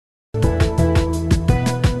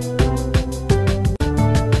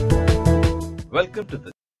Welcome to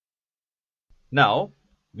the. Now,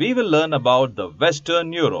 we will learn about the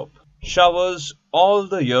Western Europe. Showers all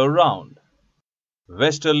the year round.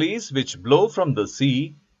 Westerlies which blow from the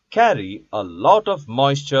sea carry a lot of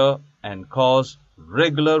moisture and cause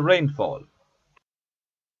regular rainfall.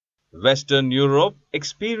 Western Europe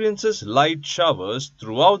experiences light showers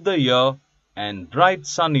throughout the year and bright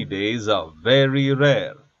sunny days are very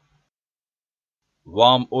rare.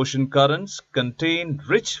 Warm ocean currents contain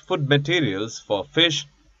rich food materials for fish,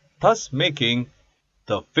 thus making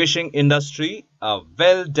the fishing industry a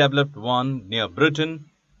well-developed one near Britain,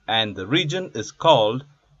 and the region is called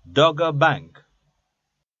Dogger Bank.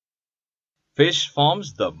 Fish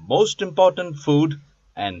forms the most important food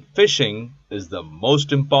and fishing is the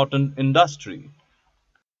most important industry.